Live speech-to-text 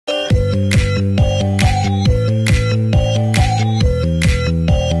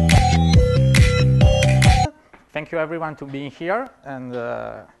thank you everyone to being here and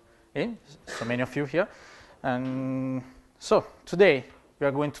so many of you here. And so today we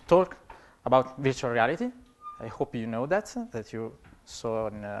are going to talk about virtual reality. I hope you know that you saw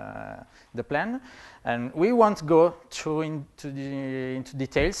in the plan. And we won't go through into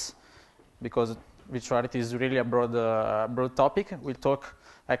details because virtual reality is really a broad topic. We'll talk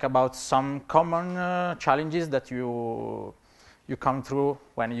about some common challenges that you come through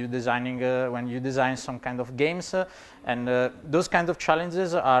when you design some kind of games, and those kind of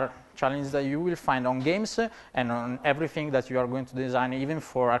challenges are challenges that you will find on games and on everything that you are going to design, even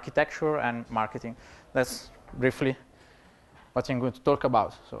for architecture and marketing. That's briefly what I'm going to talk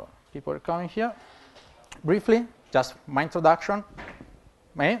about. So people are coming here. Briefly, just my introduction.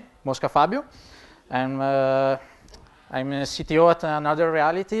 Me, Mosca Fabio. I'm a CTO at Another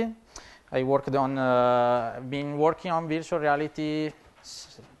Reality. I worked on, been working on virtual reality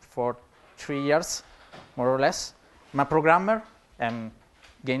for 3 years, more or less. I'm a programmer and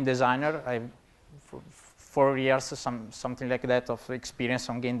game designer. I have 4 years, something like that, of experience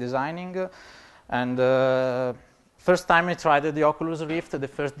on game designing. And first time I tried the Oculus Rift, the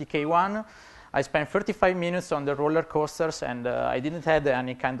first DK1, I spent 35 minutes on the roller coasters, and I didn't have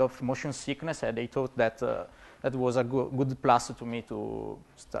any kind of motion sickness, and they thought that that was a good plus to me to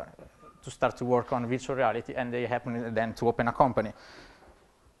start to work on virtual reality, and they happened then to open a company.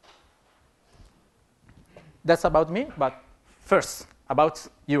 That's about me, but first, about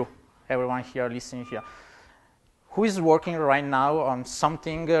you, everyone here listening here. Who is working right now on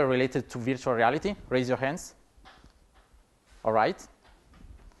something related to virtual reality? Raise your hands. All right.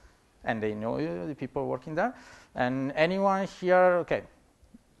 And they know you, the people working there. And anyone here, okay,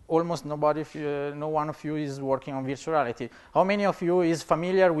 almost nobody, no one of you is working on virtual reality. How many of you is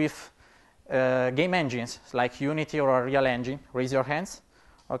familiar with game engines like Unity or Unreal Engine? Raise your hands.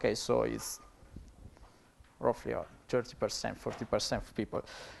 Okay, so it's roughly 30%, 40% of people.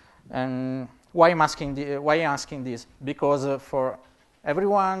 And why I'm asking this? Because for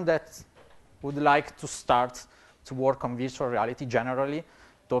everyone that would like to start to work on virtual reality generally,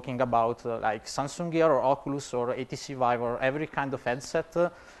 talking about like Samsung Gear or Oculus or HTC Vive or every kind of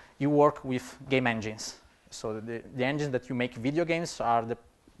headset, you work with game engines. So the engines that you make video games are the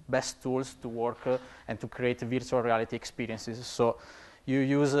best tools to work and to create virtual reality experiences. So you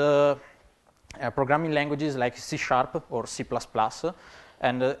use programming languages like C# or C++,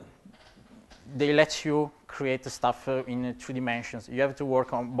 and they let you create stuff in 2 dimensions. You have to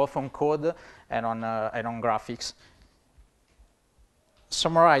work on both on code and on graphics.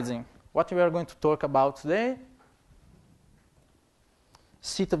 Summarizing what we are going to talk about today: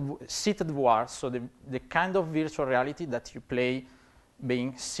 seated VR, so the kind of virtual reality that you play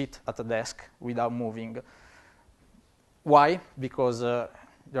being sit at a desk without moving. Why? Because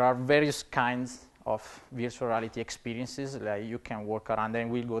there are various kinds of virtual reality experiences like you can work around, and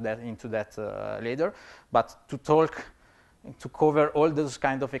we'll go into that later. But to cover all those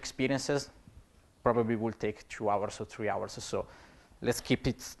kind of experiences probably will take 2 hours or 3 hours. So let's keep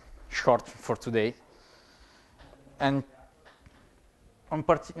it short for today. And on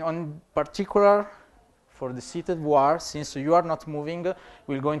particular, for the seated VR, since you are not moving,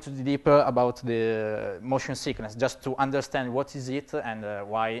 we'll go into the deeper about the motion sickness, just to understand what is it and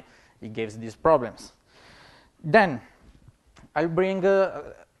why it gives these problems. Then I'll bring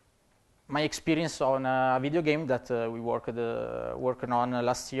my experience on a video game that we working on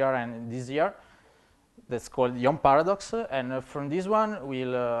last year and this year. That's called Yon Paradox, and from this one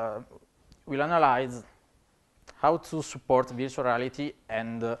we'll analyze how to support virtual reality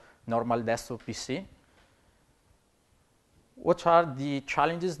and normal desktop PC. What are the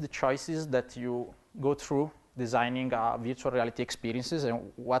challenges, the choices that you go through designing virtual reality experiences,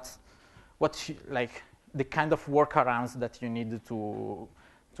 and what like the kind of workarounds that you need to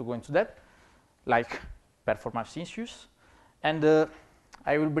go into that, like performance issues, and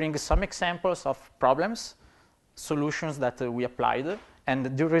I will bring some examples of problems, solutions that we applied,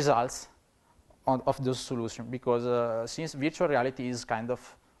 and the results of those solutions. Because since virtual reality is kind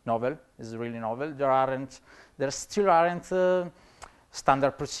of novel, is really novel, there still aren't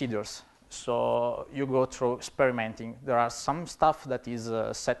standard procedures. So you go through experimenting. There are some stuff that is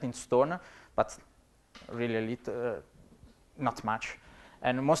set in stone, but really not much.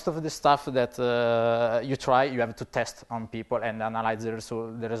 And most of the stuff that you try, you have to test on people and analyze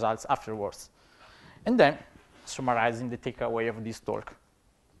the results afterwards. And then, summarizing the takeaway of this talk.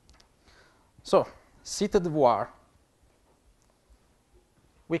 So, seated VR.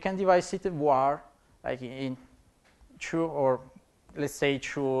 We can divide seated VR like in 2 or let's say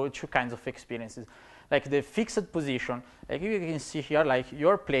two kinds of experiences. like the fixed position. Like you can see here, like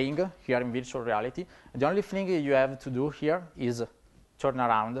you're playing here in virtual reality. The only thing you have to do here is turn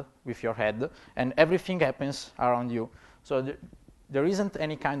around with your head, and everything happens around you. So there isn't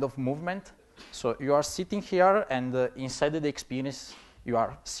any kind of movement. So you are sitting here, and inside the experience, you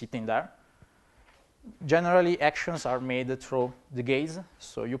are sitting there. Generally, actions are made through the gaze.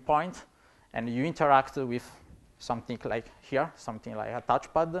 So you point, and you interact with something like here, something like a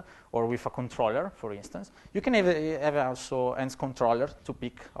touchpad, or with a controller, for instance. You can have also hands controller to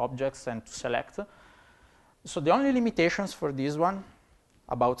pick objects and to select. So the only limitations for this one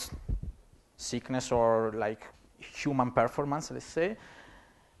about sickness or like human performance, let's say,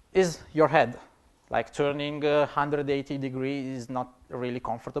 is your head. Like turning 180 degrees is not really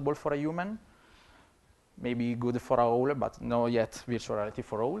comfortable for a human. Maybe good for a owl, but no yet virtual reality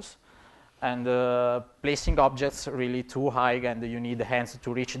for owls. And placing objects really too high and you need hands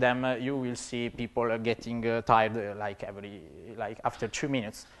to reach them, you will see people getting tired like after 2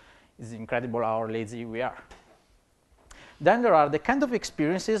 minutes. It's incredible how lazy we are. Then there are the kind of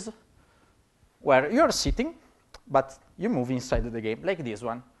experiences where you are sitting, but you move inside the game, like this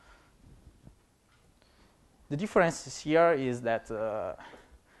one. The difference here is that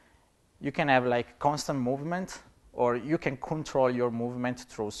you can have like constant movement, or you can control your movement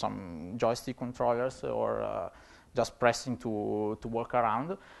through some joystick controllers or just pressing to walk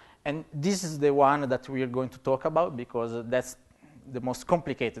around. And this is the one that we are going to talk about because that's the most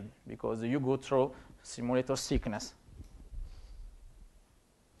complicated, because you go through simulator sickness.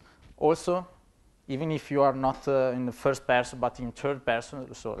 Also, even if you are not in the first person but in third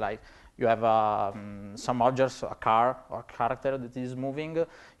person, so like you have some objects, a car or a character that is moving,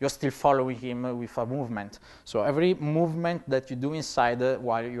 you're still following him with a movement. So every movement that you do inside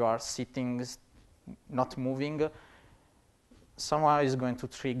while you are sitting, not moving, somehow is going to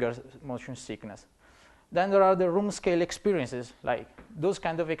trigger motion sickness. Then there are the room scale experiences, like those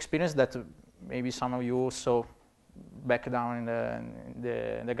kind of experiences that maybe some of you saw back down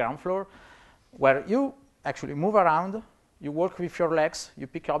in the ground floor, where you actually move around, you work with your legs, you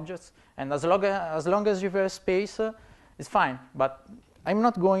pick objects, and as long as you have space, it's fine. But I'm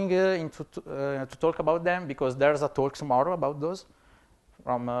not going to talk about them because there's a talk tomorrow about those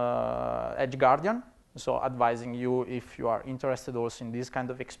from Edge Guardian. So advising you, if you are interested also in these kind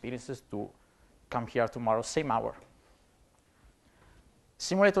of experiences, to come here tomorrow, same hour.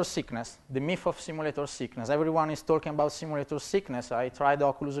 Simulator sickness, the myth of simulator sickness. Everyone is talking about simulator sickness. I tried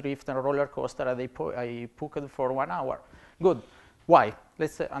Oculus Rift and a roller coaster, and I puked for 1 hour. Good. Why?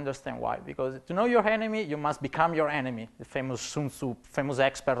 Let's understand why. Because to know your enemy, you must become your enemy. The famous Sun Tzu, famous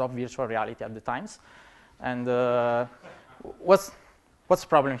expert of virtual reality at the times. And what's the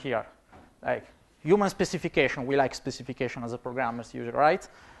problem here? Like human specification. We like specification as a programmers usually, right?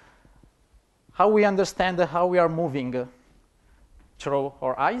 How we understand how we are moving through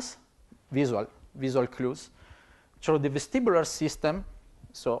our eyes, visual clues, through the vestibular system.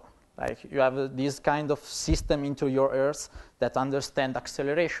 So like you have this kind of system into your ears that understand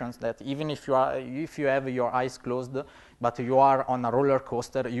accelerations, that even if you have your eyes closed, but you are on a roller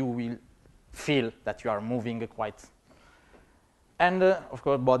coaster, you will feel that you are moving quite. And of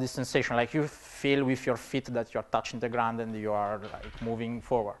course, body sensation, like you feel with your feet that you are touching the ground and you are like moving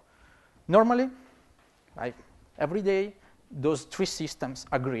forward. Normally, like every day, those three systems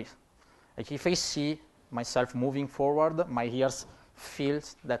agree. Like if I see myself moving forward, my ears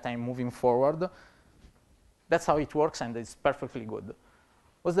feels that I'm moving forward. That's how it works, and it's perfectly good.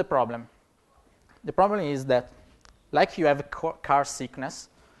 What's the problem? The problem is that, like you have car sickness,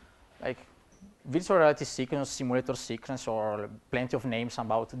 like virtual reality sickness, simulator sickness, or plenty of names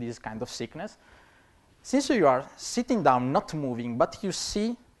about this kind of sickness, since you are sitting down, not moving, but you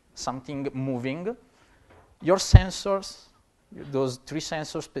see something moving, your sensors, those three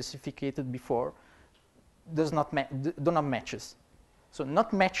sensors specified before, do not matches. So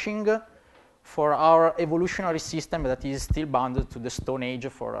not matching for our evolutionary system that is still bound to the Stone Age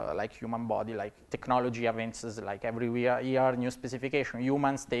for like human body, like technology advances, like every year new specification.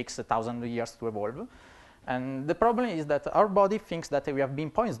 Humans takes 1,000 years to evolve. And the problem is that our body thinks that we have been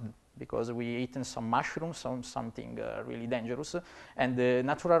poisoned because we eaten some mushrooms, something really dangerous. And the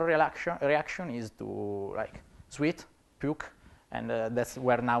natural reaction is to like sweat, puke, and that's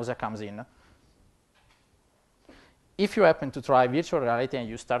where nausea comes in. If you happen to try virtual reality and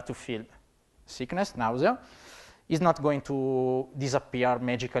you start to feel sickness, nausea, it's not going to disappear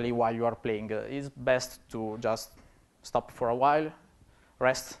magically while you are playing. It's best to just stop for a while,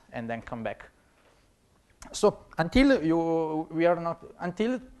 rest, and then come back. So until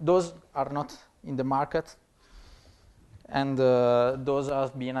those are not in the market, and those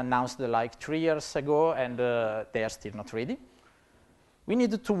have been announced like 3 years ago, and they are still not ready. We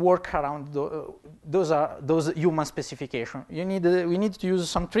need to work around those human specifications. We need to use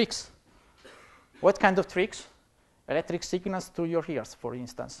some tricks. What kind of tricks? Electric signals to your ears, for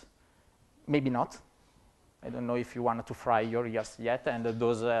instance. Maybe not. I don't know if you wanted to fry your ears yet, and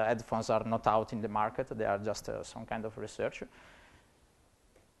those headphones are not out in the market. They are just some kind of research.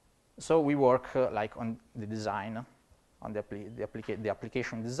 So we work like on the design, on the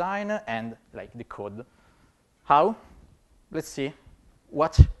application design, and like the code. How? Let's see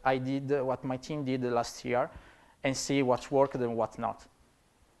what I did, what my team did last year, and see what worked and what not.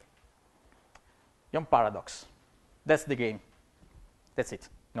 Yon Paradox. That's the game. That's it.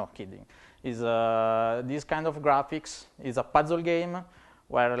 No kidding. Is this kind of graphics is a puzzle game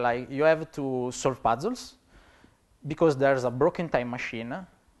where like you have to solve puzzles because there's a broken time machine,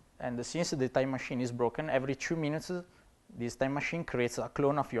 and since the time machine is broken, every 2 minutes this time machine creates a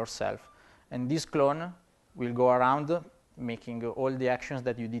clone of yourself, and this clone will go around making all the actions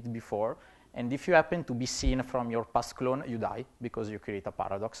that you did before, and if you happen to be seen from your past clone, you die because you create a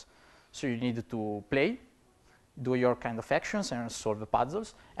paradox. So you need to play, do your kind of actions and solve the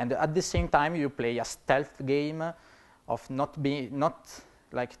puzzles, and at the same time you play a stealth game of not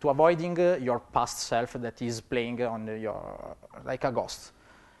like to avoiding your past self that is playing on your like a ghost.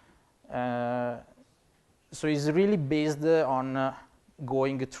 So it's really based on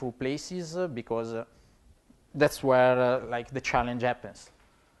going through places because that's where like the challenge happens.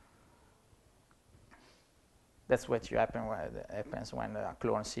 That's what happens when a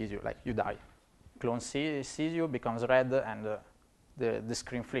clone sees you, like you die. Clone sees you, becomes red, and the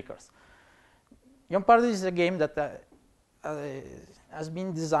screen flickers. Yon Paradox is a game that has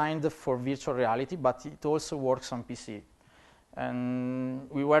been designed for virtual reality, but it also works on PC. And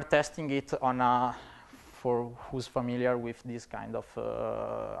we were testing it on for who's familiar with this kind of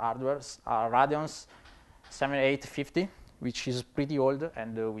hardware, Radeon's 7850, which is pretty old,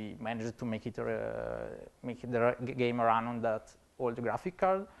 and we managed to make the game run on that old graphic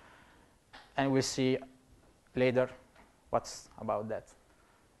card. And we'll see later what's about that.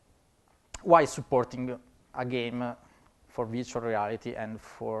 Why supporting a game for virtual reality and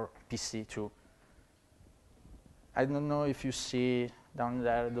for PC too? I don't know if you see down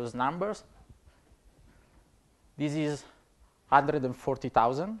there those numbers. This is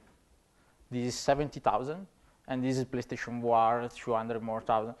 140,000. This is 70,000. And this is PlayStation VR, 200 more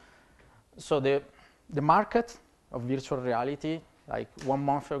thousand. So the market of virtual reality, like 1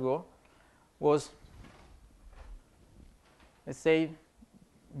 month ago, was, let's say,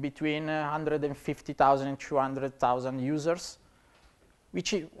 between 150,000 and 200,000 users,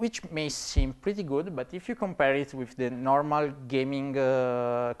 which may seem pretty good, but if you compare it with the normal gaming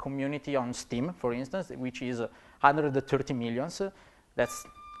community on Steam, for instance, which is 130 million, that's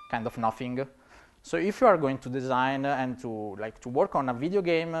kind of nothing. So if you are going to design and to work on a video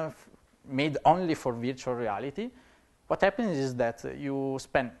game made only for virtual reality, what happens is that you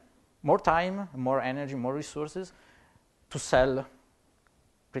spend more time, more energy, more resources to sell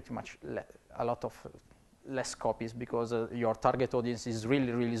pretty much a lot of less copies because your target audience is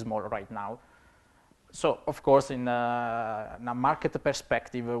really, really small right now. So, of course, in a market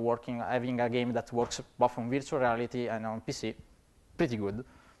perspective, having a game that works both on virtual reality and on PC, pretty good.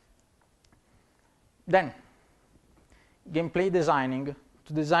 Then, gameplay designing.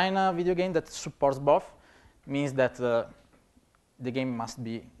 To design a video game that supports both means that the game must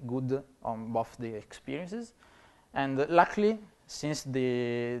be good on both the experiences. And luckily, since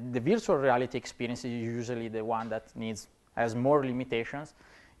the virtual reality experience is usually the one that has more limitations,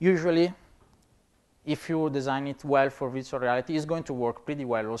 usually if you design it well for virtual reality, it's going to work pretty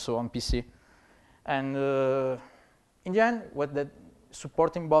well also on PC. And in the end,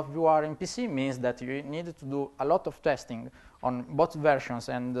 supporting both VR and PC means that you need to do a lot of testing on both versions,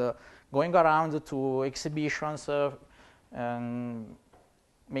 and going around to exhibitions and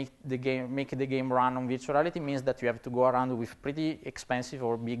make the game run on virtual reality means that you have to go around with pretty expensive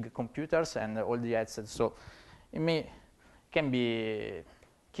or big computers and all the headsets. So it can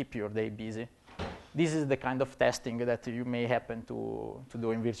keep your day busy. This is the kind of testing that you may happen to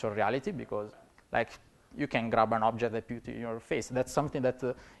do in virtual reality, because like you can grab an object and put it in your face. That's something that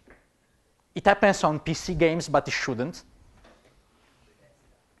it happens on PC games, but it shouldn't.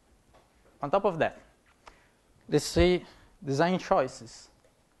 On top of that, let's say design choices.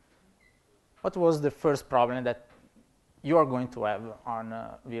 What was the first problem that you are going to have on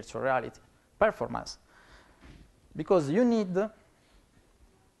virtual reality? Performance. Because you need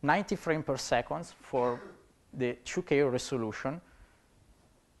 90 frames per second for the 2K resolution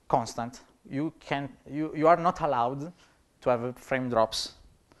constant. You are not allowed to have frame drops.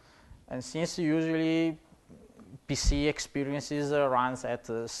 And since usually PC experiences runs at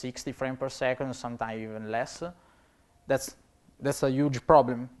 60 frames per second, sometimes even less, that's a huge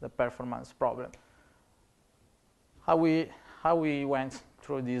problem, the performance problem. How we went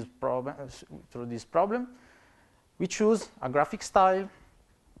through this problem? We choose a graphic style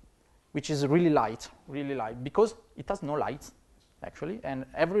which is really light, because it has no light, actually, and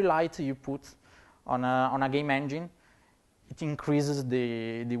every light you put on a game engine, it increases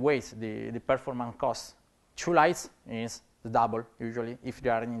the weight, the performance cost. 2 lights is the double, usually, if they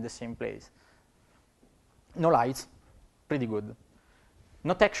are in the same place. No lights, pretty good.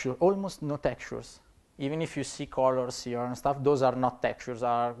 No texture, almost no textures. Even if you see colors here and stuff, those are not textures,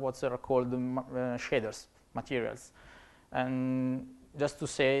 are what are called shaders, materials. And just to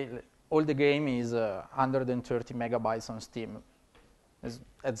say, all the game is 130 megabytes on Steam.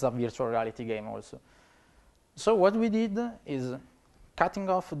 It's a virtual reality game also. So what we did is cutting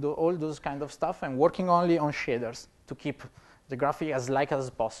off all those kind of stuff and working only on shaders to keep the graphic as light as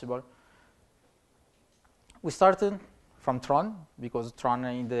possible. We started from Tron, because Tron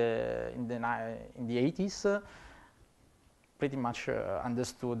in the 80s pretty much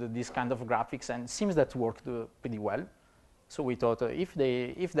understood this kind of graphics, and seems that worked pretty well. So we thought if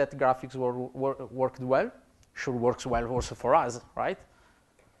that graphics worked well, sure works well also for us, right?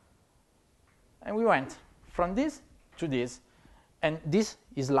 And we went from this to this, and this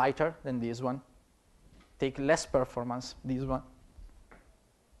is lighter than this one. Take less performance, this one.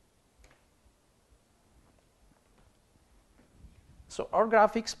 So our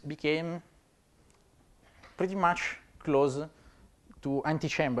graphics became pretty much close to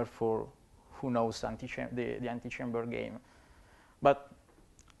Antichamber, for who knows the Antichamber game. But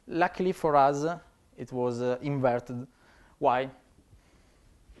luckily for us, it was inverted. Why?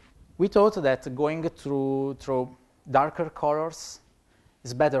 We thought that going through darker colors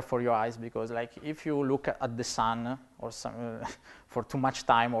is better for your eyes, because like if you look at the sun or for too much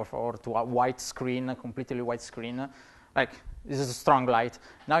time, or to a white screen, a completely white screen, like this is a strong light.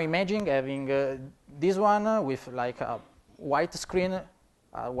 Now imagine having this one with like a white screen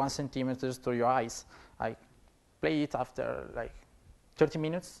 1 centimeter to your eyes. I play it after like 30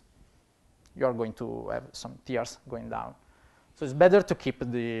 minutes, you're going to have some tears going down. So it's better to keep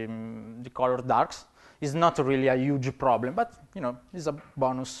the color darks. It's not really a huge problem, but you know, it's a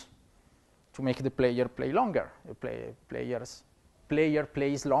bonus to make the player play longer. Player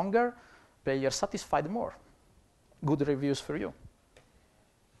plays longer, player satisfied more. Good reviews for you.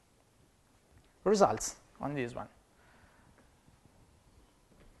 Results on this one.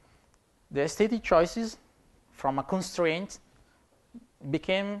 The aesthetic choices from a constraint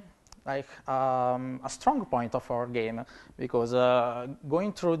became like a strong point of our game, because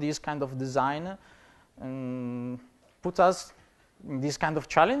going through this kind of design put us in this kind of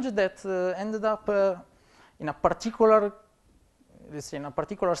challenge that ended up in a particular, let's say, in a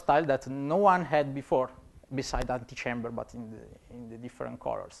particular style that no one had before, beside Antichamber, but in the different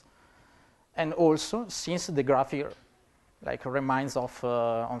colors. And also, since the graphic like reminds of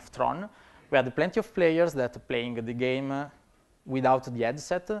Tron, we had plenty of players that playing the game without the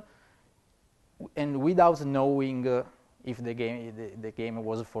headset and without knowing if the game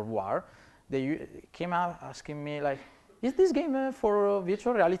was for VR. They came out asking me like, "Is this game for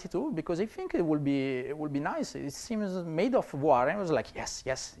virtual reality too? Because I think it will be nice. It seems made of VR." And I was like, "Yes,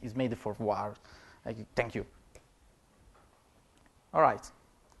 it's made for VR." Like, thank you. All right.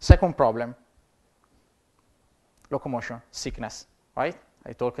 Second problem. Locomotion sickness, right?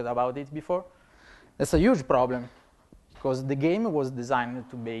 I talked about it before. That's a huge problem, because the game was designed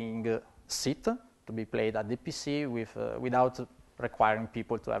to to be played at the PC without requiring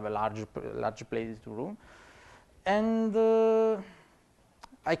people to have a large playroom. And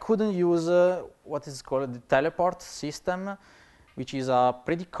I couldn't use what is called the teleport system, which is a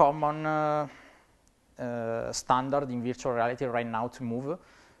pretty common standard in virtual reality right now to move,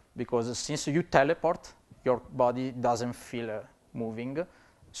 because since you teleport, your body doesn't feel moving,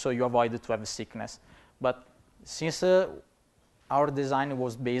 so you avoid to have sickness. But since our design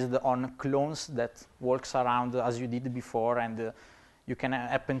was based on clones that walks around as you did before, and you can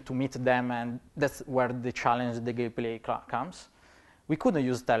happen to meet them, and that's where the challenge, the gameplay comes. We couldn't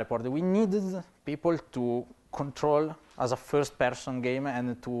use teleport. We needed people to control as a first-person game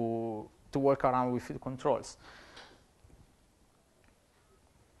and to work around with the controls.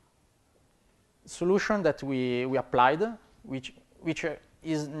 Solution that we applied, which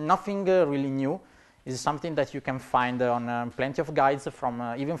is nothing really new, is something that you can find on plenty of guides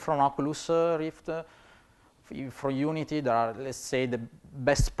even from Oculus Rift. For Unity, there are, let's say, the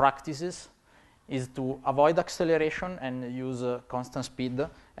best practices is to avoid acceleration and use constant speed.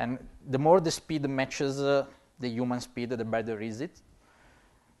 And the more the speed matches the human speed, the better is it.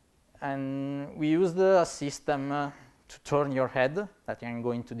 And we used a system to turn your head that I'm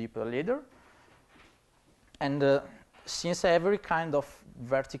going to deeper later. And since every kind of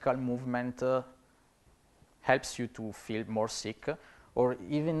vertical movement helps you to feel more sick, or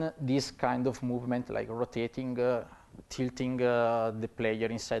even this kind of movement like rotating, tilting the player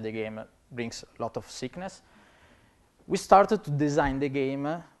inside the game brings a lot of sickness, we started to design the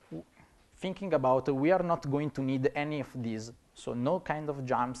game thinking about we are not going to need any of these. So no kind of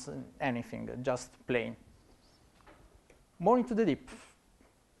jumps, anything, just plain. More into the deep.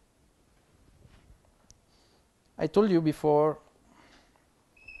 I told you before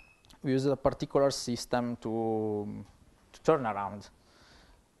we use a particular system to turn around.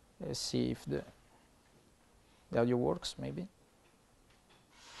 Let's see if the audio works, maybe.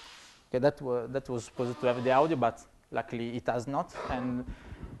 Okay, that was supposed to have the audio, but luckily it has not. And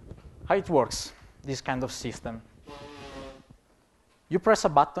how it works, this kind of system. You press a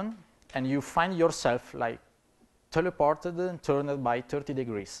button and you find yourself like teleported and turned by 30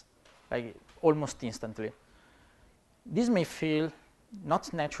 degrees, like almost instantly. This may feel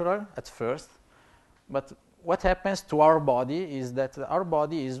not natural at first, but what happens to our body is that our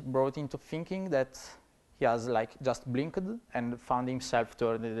body is brought into thinking that he has like just blinked and found himself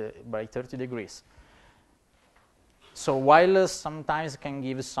turned by 30 degrees. So while sometimes it can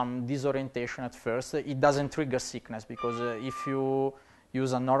give some disorientation at first, it doesn't trigger sickness, because if you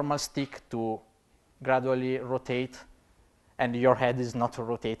use a normal stick to gradually rotate and your head is not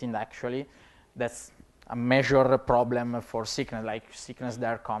rotating actually, that's a major problem for sickness. Like sickness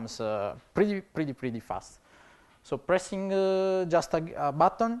there comes pretty fast. So pressing just a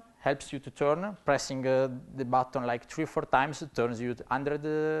button helps you to turn. Pressing the button like 3 or 4 times turns you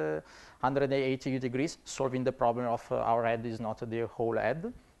 180 degrees, solving the problem of our head is not the whole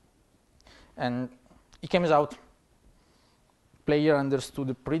head. And it comes out. Player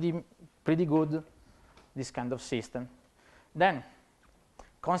understood pretty good this kind of system. Then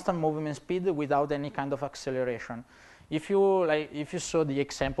constant movement speed without any kind of acceleration. If you saw the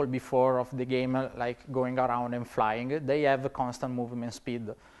example before of the game like going around and flying, they have a constant movement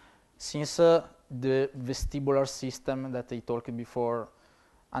speed. Since the vestibular system that I talked before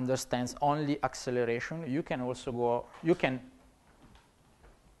understands only acceleration, you can also go. You can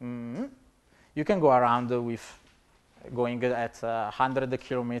go around with going at 100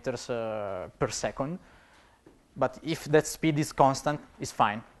 kilometers per second. But if that speed is constant, it's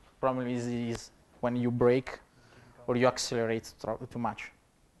fine. Problem is when you brake or you accelerate too much.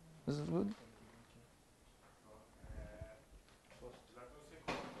 This is good.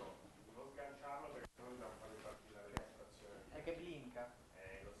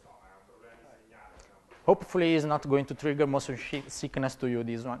 Hopefully it's not going to trigger motion sickness to you,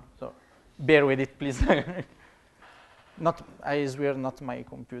 this one. So bear with it, please. I swear, not my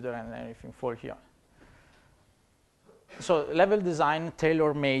computer and anything fall here. So level design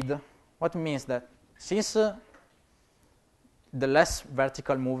tailor-made. What means that since the less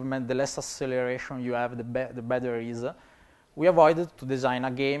vertical movement, the less acceleration you have, the better it is. We avoided to design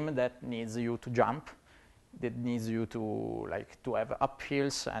a game that needs you to jump, that needs you to have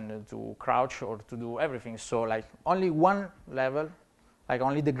uphills and to crouch or to do everything. So like only one level, like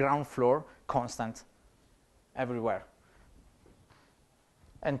only the ground floor, constant, everywhere.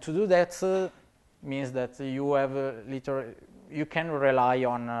 And to do that means that you have you can rely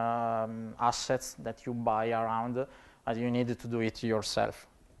on assets that you buy around, but you need to do it yourself.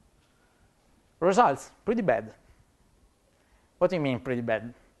 Results, pretty bad. What do you mean pretty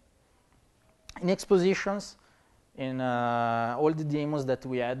bad? In expositions, in all the demos that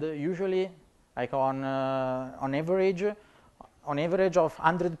we had, usually like on average of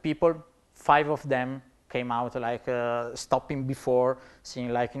 100 people, 5 of them came out like stopping before,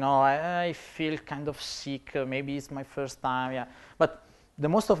 saying like, I feel kind of sick, maybe it's my first time, yeah. But the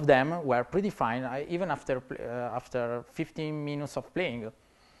most of them were pretty fine, even after 15 minutes of playing.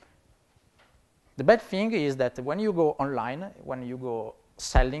 The bad thing is that when you go online, when you go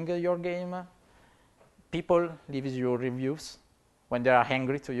selling your game, people leave you reviews when they are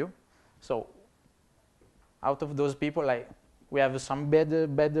angry to you. So out of those people, we have some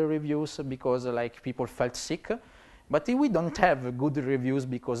bad reviews because people felt sick, but we don't have good reviews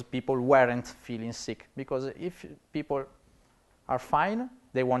because people weren't feeling sick. Because if people are fine,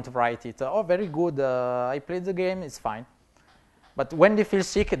 they won't write it. Oh, very good, I played the game, it's fine. But when they feel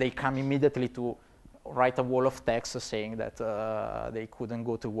sick, they come immediately to write a wall of text saying that they couldn't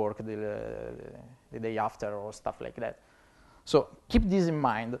go to work the day after or stuff like that. So keep this in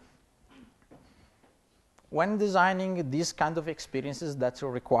mind. when designing these kind of experiences that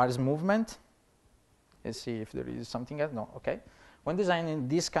requires movement, let's see if there is something else. No, okay. When designing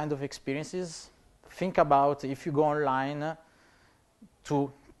these kind of experiences, think about if you go online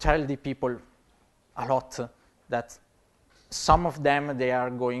to tell the people a lot that some of them, they are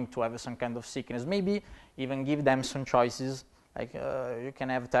going to have some kind of sickness. Maybe even give them some choices, like you can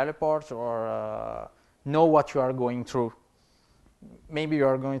have teleport or know what you are going through. Maybe you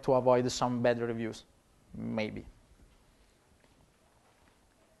are going to avoid some bad reviews. Maybe.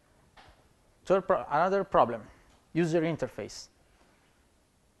 Another problem, user interface.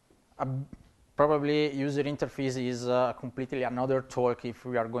 Probably user interface is completely another talk if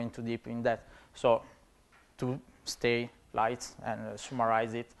we are going too deep in that. So to stay light and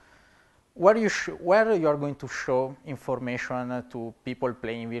summarize it, where you are going to show information to people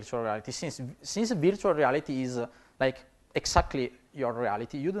playing virtual reality. Since virtual reality is like exactly your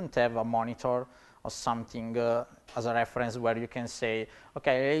reality, you don't have a monitor or something as a reference where you can say,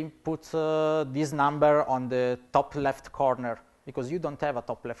 okay, put this number on the top left corner, because you don't have a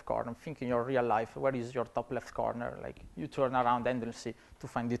top left corner. Think in your real life, where is your top left corner? Like you turn around endlessly to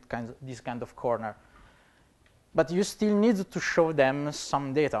find this kind of corner. But you still need to show them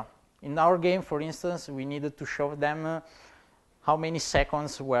some data. In our game, for instance, we needed to show them how many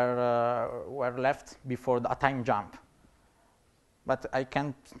seconds were left before a time jump. But I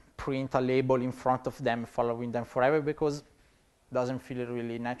can't print a label in front of them, following them forever, because it doesn't feel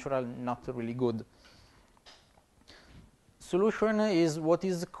really natural, not really good. Solution is what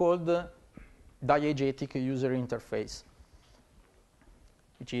is called diegetic user interface,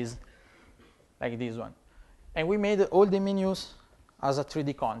 which is like this one. And we made all the menus as a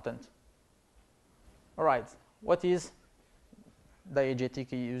 3D content. All right, what is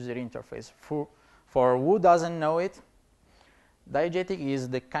diegetic user interface? For who doesn't know it, diegetic is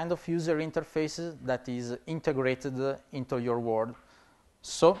the kind of user interface that is integrated into your world.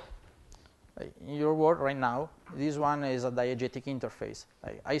 So, in your world right now, this one is a diegetic interface.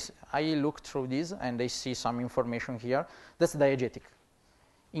 I look through this and I see some information here. That's diegetic.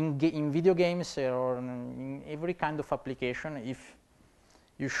 In video games or in every kind of application, if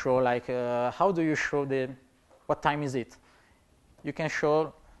you show like, how do you show what time is it? You can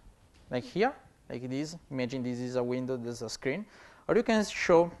show like here, like this. Imagine this is a window, there's a screen. Or you can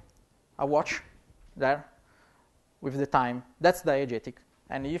show a watch there with the time. That's diegetic.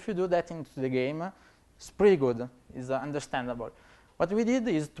 And if you do that into the game, it's pretty good. It's understandable. What we did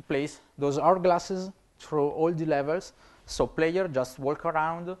is to place those hourglasses through all the levels. So player just walk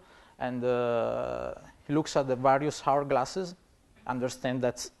around and he looks at the various hourglasses, understand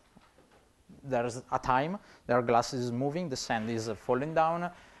that there's a time, the hourglass is moving, the sand is falling down,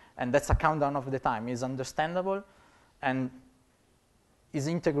 and that's a countdown of the time. It's understandable and is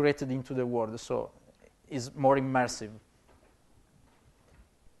integrated into the world, so is more immersive.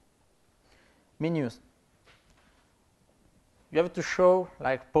 Menus. You have to show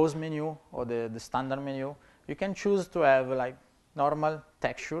like pause menu or the standard menu. You can choose to have like normal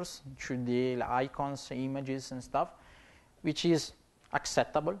textures, 2D icons, images and stuff, which is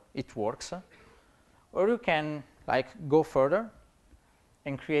acceptable, it works. Or you can like go further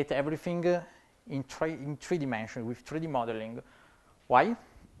and create everything in 3 dimensions with 3D modeling. Why?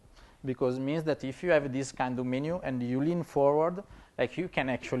 Because it means that if you have this kind of menu and you lean forward, like you can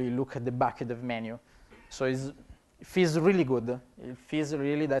actually look at the back of the menu. So it feels really good. It feels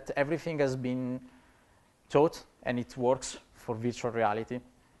really that everything has been taught and it works for virtual reality.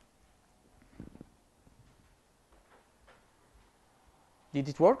 Did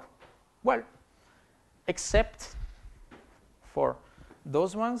it work? Well, except for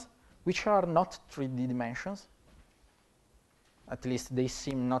those ones which are not 3D dimensions. At least they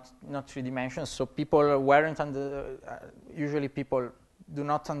seem not 3 dimensions, so people weren't usually people do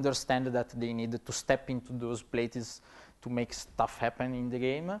not understand that they need to step into those places to make stuff happen in the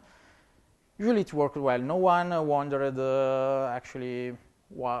game. Usually it worked well. No one wondered actually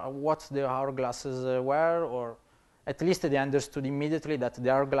what the hourglasses were, or at least they understood immediately that the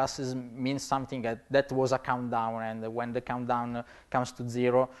hourglasses means something that was a countdown, and when the countdown comes to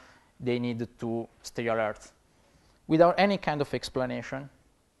 0, they need to stay alert without any kind of explanation.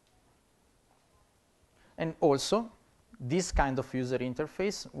 And also, this kind of user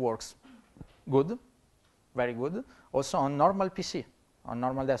interface works good, very good, also on normal PC, on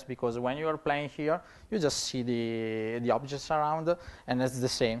normal desk, because when you are playing here, you just see the objects around, and that's the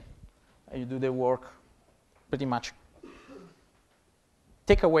same. You do the work pretty much.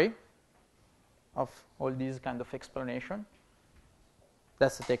 Takeaway of all these kind of explanation.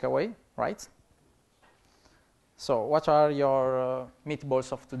 That's the takeaway, right? So what are your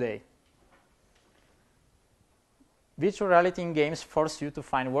meatballs of today? virtual reality in games force you to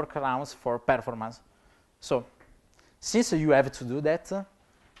find workarounds for performance. So, since you have to do that,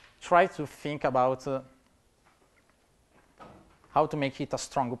 try to think about how to make it a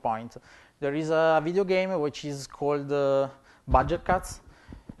strong point. There is a video game which is called Budget Cuts,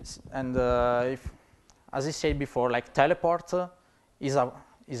 and as I said before, like teleport is a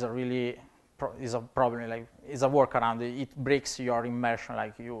problem, like is a workaround. It breaks your immersion,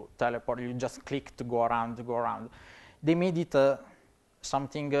 like you teleport, you just click to go around. They made it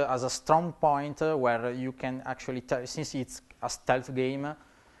something as a strong point where you can actually, since it's a stealth game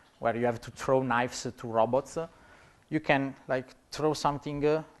where you have to throw knives to robots, you can like throw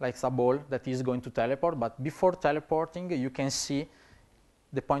something like a ball that is going to teleport, but before teleporting you can see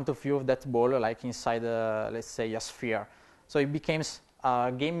the point of view of that ball like inside, let's say, a sphere. So it becomes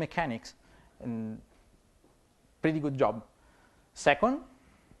game mechanics, and pretty good job. Second,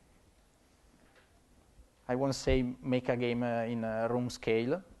 I won't say make a game in a room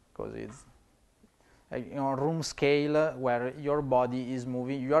scale, because it's room scale where your body is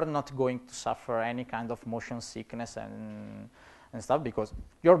moving, you are not going to suffer any kind of motion sickness and stuff, because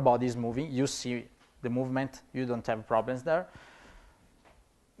your body is moving, you see the movement, you don't have problems there.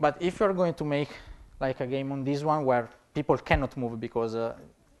 But if you're going to make like a game on this one where people cannot move because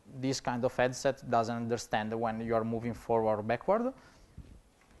this kind of headset doesn't understand when you are moving forward or backward,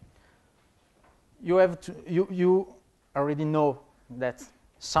 you have to, you already know that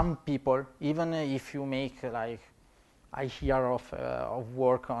some people, even if you make like a year of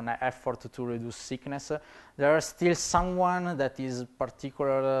work on effort to reduce sickness, there are still someone that is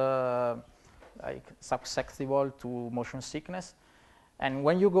particularly like susceptible to motion sickness, and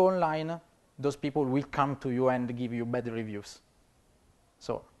when you go online, those people will come to you and give you bad reviews.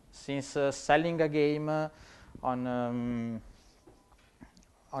 So since selling a game on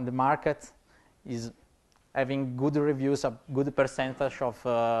the market is having good reviews, a good percentage of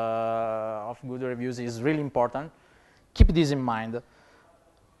good reviews is really important. Keep this in mind.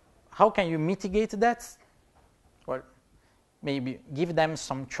 How can you mitigate that? Well, maybe give them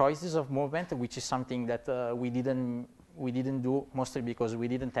some choices of movement, which is something that we didn't do, mostly because we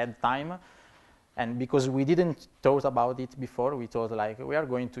didn't have time, and because we didn't thought about it before. We thought like we are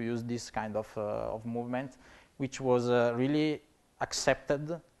going to use this kind of movement, which was really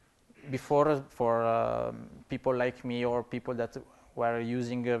accepted before for people like me or people that were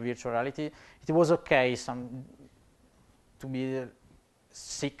using virtual reality. It was okay to be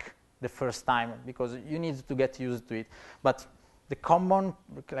sick the first time because you need to get used to it. But the common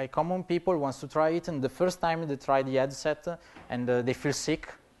people wants to try it, and the first time they try the headset and they feel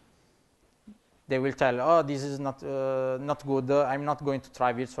sick, they will tell, "Oh, this is not good. I'm not going to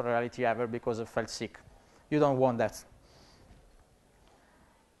try virtual reality ever because I felt sick." You don't want that.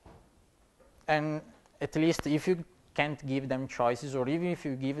 And at least if you can't give them choices, or even if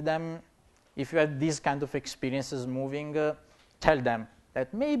you give them, if you had these kind of experiences moving, tell them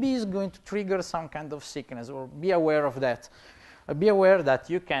that maybe it's going to trigger some kind of sickness, or be aware of that. Be aware that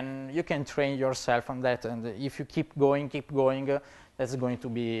you can train yourself on that, and if you keep going, that's going to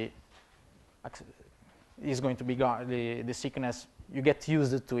be gone. The sickness, you get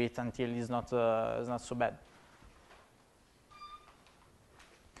used to it until it's not so bad.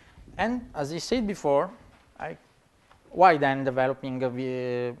 And as I said before, why then developing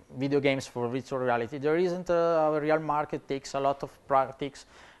video games for virtual reality? There isn't a real market, takes a lot of practice,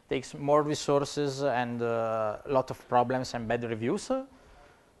 takes more resources, and a lot of problems and bad reviews,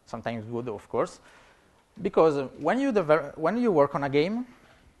 sometimes good, of course. Because when you work on a game,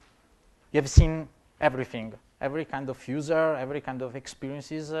 you have seen everything, every kind of user, every kind of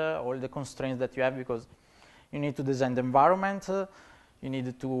experiences, all the constraints that you have, because you need to design the environment, you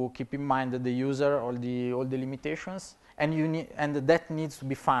need to keep in mind the user, all the limitations, and that needs to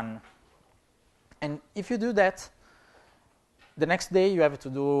be fun. And if you do that, the next day you have to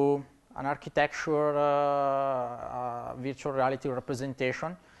do an architecture, virtual reality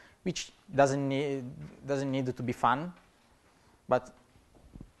representation, which doesn't need to be fun, but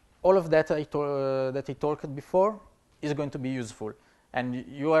all of that that I talked before is going to be useful, and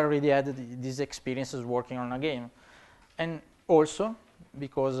you already had these experiences working on a game. And also,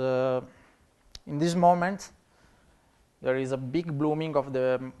 because in this moment there is a big blooming of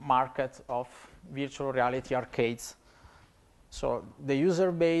the market of virtual reality arcades. So the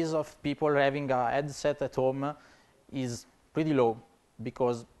user base of people having a headset at home is pretty low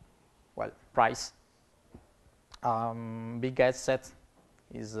because, well, price. Big headset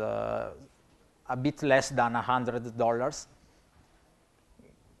is a bit less than $100.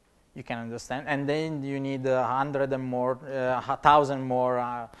 You can understand, and then you need 1,000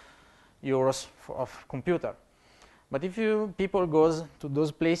 more euros of computer. But if people goes to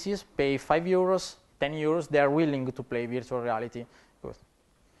those places, pay 5 euros, 10 euros, they are willing to play virtual reality. Good.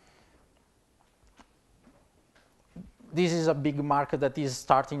 This is a big market that is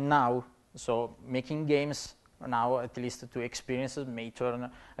starting now, so making games now, at least to experiences, may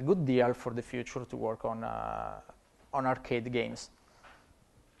turn a good deal for the future to work on arcade games.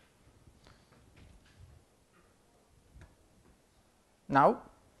 Now,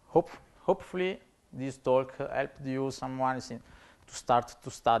 hopefully, this talk helped you someone to start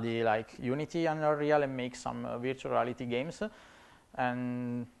to study like Unity and Unreal and make some virtual reality games.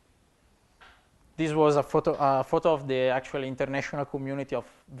 And this was a photo of the actual international community of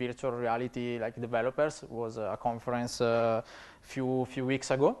virtual reality like developers. It was a conference a few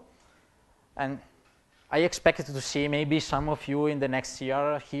weeks ago, and I expected to see maybe some of you in the next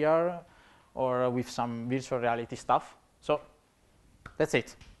year here or with some virtual reality stuff. So that's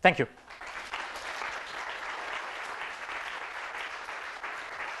it. Thank you.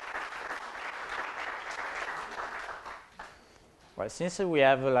 Well, since we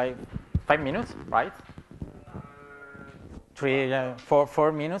have like 5 minutes, right?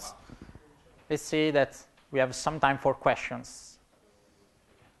 4 minutes. Let's say that we have some time for questions.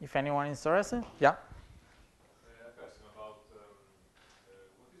 If anyone is interested, yeah. A question about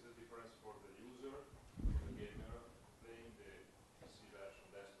what is the difference for the user, for the gamer, playing the PC version,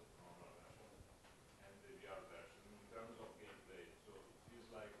 desktop normal version, and the VR version in terms of gameplay. So it feels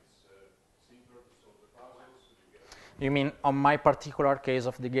like it's simpler to solve the puzzles. You mean on my particular case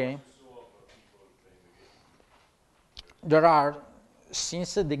of the game? There are,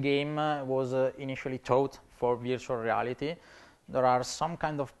 since the game was initially thought for virtual reality, there are some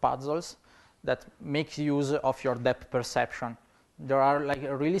kind of puzzles that make use of your depth perception. There are like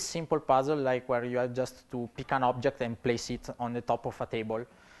a really simple puzzle, like where you have just to pick an object and place it on the top of a table.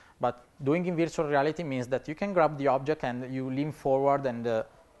 But doing in virtual reality means that you can grab the object and you lean forward and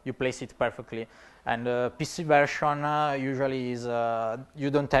you place it perfectly. And PC version usually is, you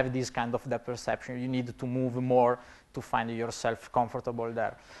don't have this kind of depth perception. You need to move more to find yourself comfortable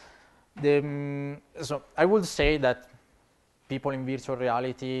there. So I would say that people in virtual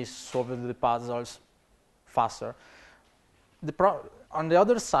reality solve the puzzles faster. On the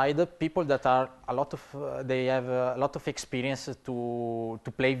other side, people that are they have a lot of experience to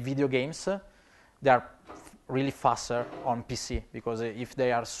play video games, they are really faster on PC, because if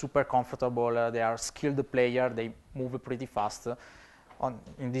they are super comfortable, they are skilled player, they move pretty fast.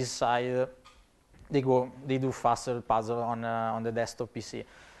 In this side, they do faster puzzle on the desktop PC.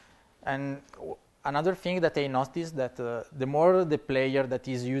 And another thing that I noticed that the more the player that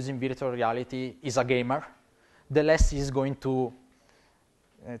is using virtual reality is a gamer, the less he's going to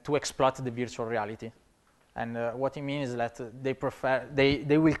exploit the virtual reality. And what I mean is that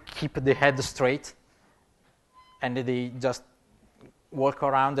they will keep the head straight, and they just walk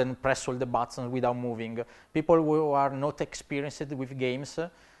around and press all the buttons without moving. People who are not experienced with games,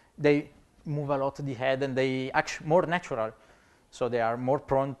 they move a lot the head and they act more natural. So they are more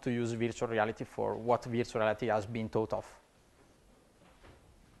prone to use virtual reality for what virtual reality has been thought of.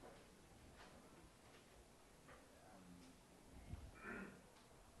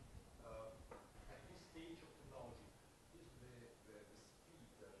 At this stage of technology, is the speed in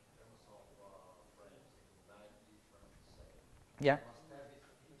terms of frames, 90 frames per second, Yeah. must have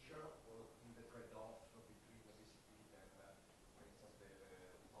its feature or in the trade-off between the speed and, for instance, the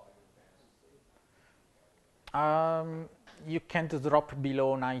polygon density? You can't drop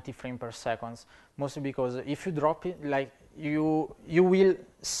below 90 frames per second, mostly because if you drop it, like you will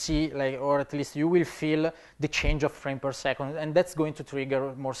see, like, or at least you will feel the change of frame per second, and that's going to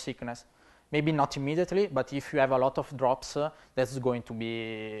trigger more sickness. Maybe not immediately, but if you have a lot of drops, that's going to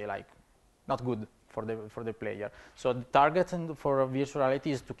be like not good for the player. So the target for virtual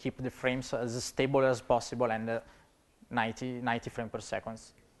reality is to keep the frames as stable as possible and 90 frames per second.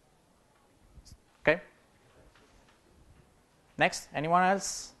 Okay. Next, anyone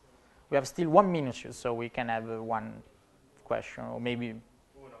else? We have still 1 minute, so we can have one question, or maybe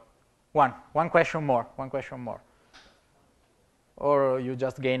one question more. Or you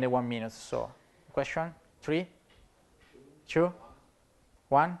just gain 1 minute. So, question? 3, 2,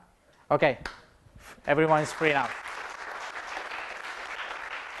 1. Okay, everyone is free now.